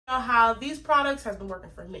how these products has been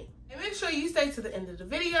working for me. And make sure you stay to the end of the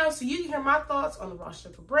video so you can hear my thoughts on the Raw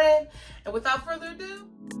Sugar brand. And without further ado,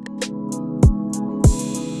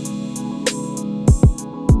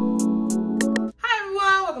 hi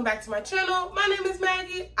everyone, welcome back to my channel. My name is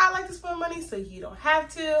Maggie. I like to spend money so you don't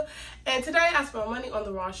have to. And today I spent money on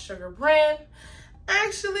the Raw Sugar brand.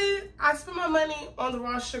 Actually, I spent my money on the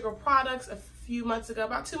Raw Sugar products a few months ago,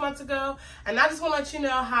 about 2 months ago, and I just want to let you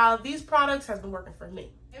know how these products has been working for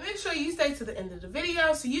me. And make sure you stay to the end of the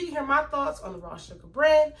video so you can hear my thoughts on the Raw Sugar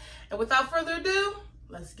brand. And without further ado,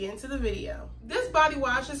 let's get into the video. This body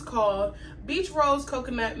wash is called Beach Rose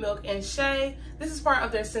Coconut Milk and Shea. This is part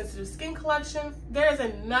of their sensitive skin collection. There is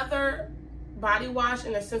another body wash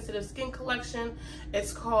in their sensitive skin collection.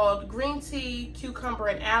 It's called Green Tea, Cucumber,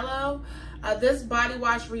 and Aloe. This body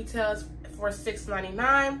wash retails for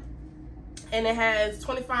 $6.99 and it has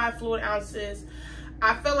 25 fluid ounces.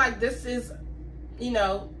 I feel like this is, you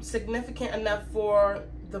know, significant enough for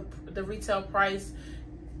the retail price.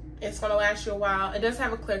 It's gonna last you a while. It does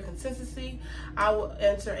have a clear consistency. I will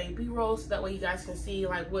enter a B-roll so that way you guys can see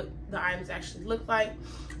like what the items actually look like.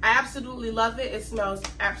 I absolutely love it. It smells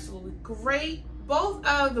absolutely great. Both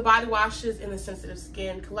of the body washes in the sensitive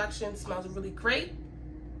skin collection smells really great,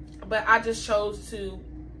 but I just chose to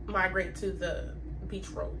migrate to the Beach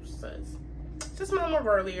Rose. So it's just smelled more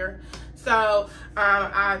earlier. So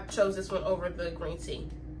I chose this one over the green tea.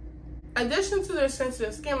 In addition to their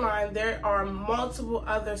sensitive skin line, there are multiple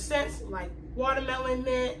other scents like watermelon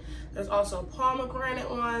mint. There's also a pomegranate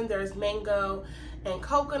one. There's mango and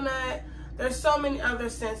coconut. There's so many other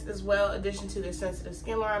scents as well, in addition to their sensitive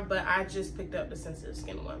skin line, but I just picked up the sensitive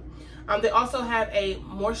skin one. They also have a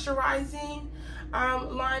moisturizing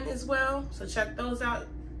line as well, so check those out.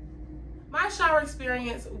 My shower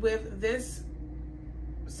experience with this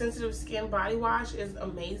sensitive skin body wash is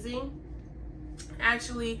amazing.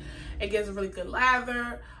 Actually, it gives a really good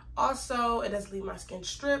lather. Also, it doesn't leave my skin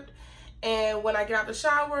stripped. And when I get out the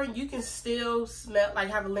shower, you can still smell,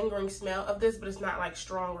 like have a lingering smell of this, but it's not like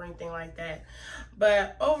strong or anything like that.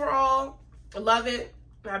 But overall, I love it.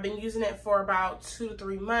 I've been using it for about 2 to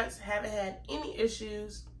 3 months. Haven't had any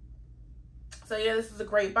issues. So yeah, this is a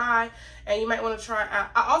great buy. And you might want to try it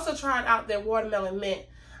out. I also tried out their watermelon mint.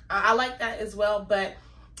 I like that as well, but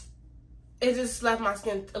it just left my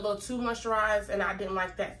skin a little too moisturized and I didn't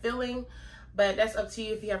like that feeling. But that's up to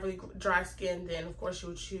you. If you have really dry skin, then of course you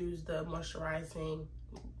would choose the moisturizing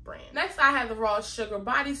brand. Next, I have the Raw Sugar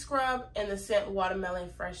Body Scrub in the scent Watermelon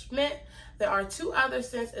Fresh Mint. There are 2 other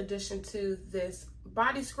scents in addition to this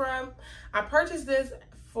body scrub. I purchased this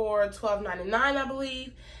for $12.99, I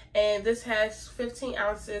believe. And this has 15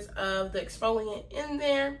 ounces of the exfoliant in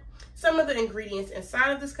there. Some of the ingredients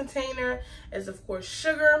inside of this container is, of course,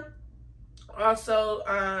 sugar. Also,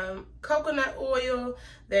 coconut oil.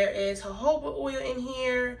 There is jojoba oil in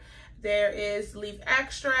here. There is leaf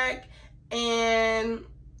extract and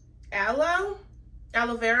aloe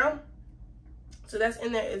vera. So that's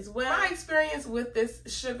in there as well. My experience with this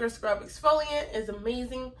sugar scrub exfoliant is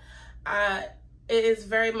amazing. It is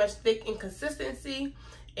very much thick in consistency.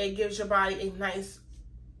 It gives your body a nice,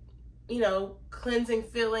 you know, cleansing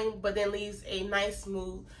feeling, but then leaves a nice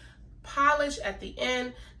smooth polish at the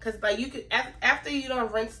end, because like you could, after you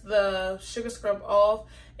don't rinse the sugar scrub off,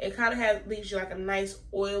 it kind of leaves you like a nice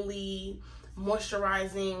oily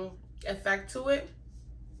moisturizing effect to it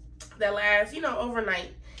that lasts, you know, overnight.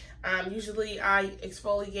 Usually I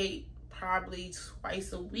exfoliate probably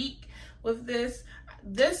twice a week with this.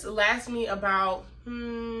 This lasts me about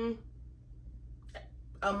a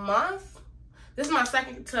month. This is my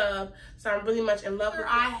second tub, so I'm really much in love with it.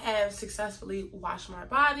 I have successfully washed my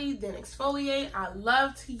body, then exfoliate. I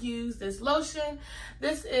love to use this lotion.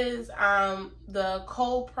 This is the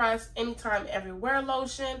cold press anytime everywhere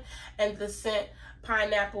lotion, and the scent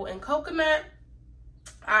pineapple and coconut.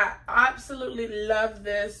 I absolutely love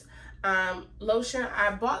this lotion.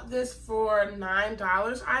 I bought this for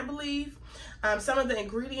 $9, I believe. Some of the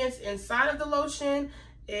ingredients inside of the lotion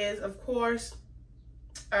is, of course,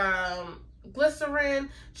 glycerin,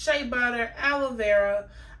 shea butter, aloe vera,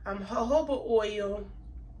 jojoba oil,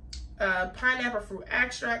 pineapple fruit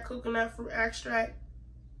extract, coconut fruit extract.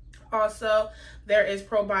 Also, there is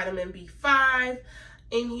provitamin B5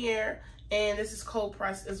 in here, and this is cold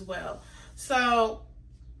pressed as well. So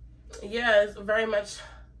yeah, it's very much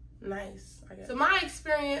nice, I guess. So my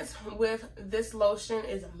experience with this lotion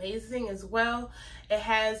is amazing as well. It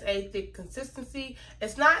has a thick consistency.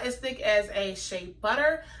 It's not as thick as a shea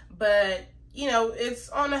butter, but you know, it's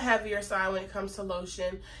on the heavier side when it comes to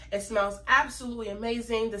lotion. It smells absolutely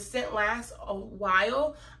amazing. The scent lasts a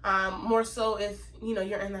while, more so if, you know,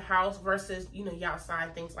 you're in the house versus, you know, you're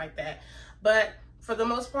outside, things like that. But for the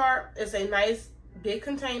most part, it's a nice big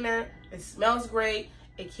container. It smells great.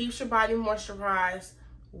 It keeps your body moisturized.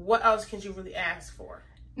 What else can you really ask for?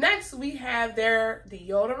 Next, we have their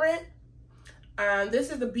deodorant.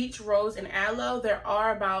 This is the Beach Rose and Aloe. There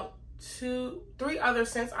are about 3 other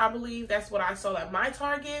scents, I believe. That's what I saw at my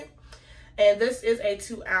Target. And this is a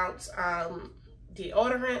 2-ounce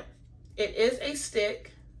deodorant. It is a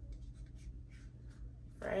stick,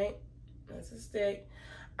 right? It's a stick.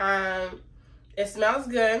 It smells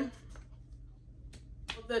good.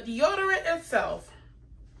 The deodorant itself,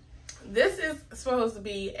 this is supposed to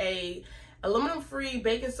be a aluminum-free,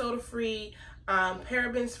 baking soda-free,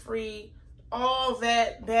 parabens-free, all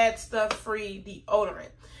that bad stuff-free deodorant.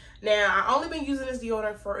 Now, I've only been using this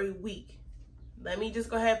deodorant for a week. Let me just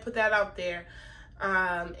go ahead and put that out there.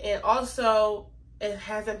 And also, it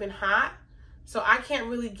hasn't been hot, so I can't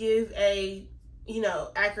really give a, you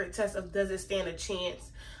know, accurate test of does it stand a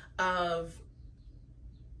chance of,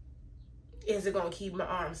 is it gonna keep my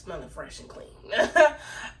arms smelling fresh and clean?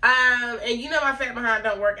 And you know my fat behind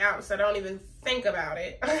don't work out, so I don't even think about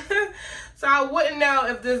it. So I wouldn't know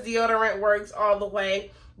if this deodorant works all the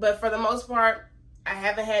way, but for the most part, I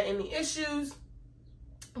haven't had any issues.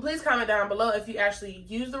 Please comment down below if you actually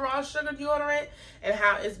use the raw sugar deodorant and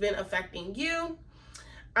how it's been affecting you.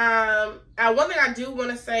 One thing I do want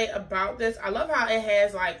to say about this, I love how it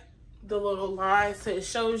has like the little lines, so it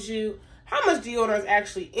shows you how much deodorant is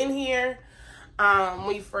actually in here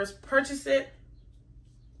when you first purchase it.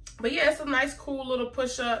 But yeah, it's a nice, cool little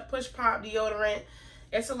push pop deodorant.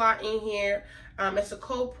 It's a lot in here. It's a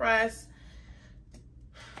cold press.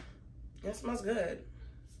 It smells good.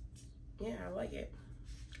 Yeah, I like it.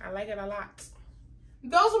 I like it a lot.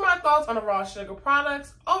 Those are my thoughts on the raw sugar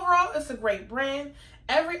products. Overall, it's a great brand.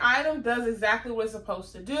 Every item does exactly what it's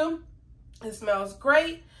supposed to do. It smells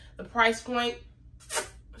great. The price point,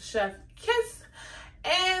 chef kiss.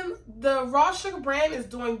 And the raw sugar brand is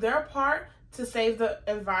doing their part to save the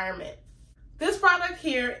environment. This product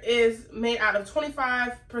here is made out of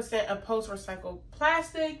 25% of post-recycled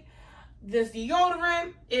plastic. This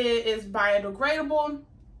deodorant is biodegradable.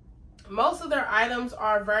 Most of their items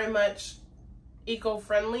are very much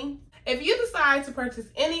eco-friendly. If you decide to purchase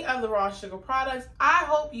any of the raw sugar products, I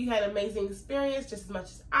hope you had an amazing experience just as much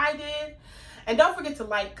as I did. And don't forget to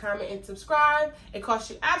like, comment, and subscribe. It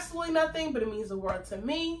costs you absolutely nothing, but it means the world to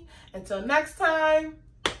me. Until next time,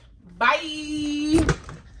 bye.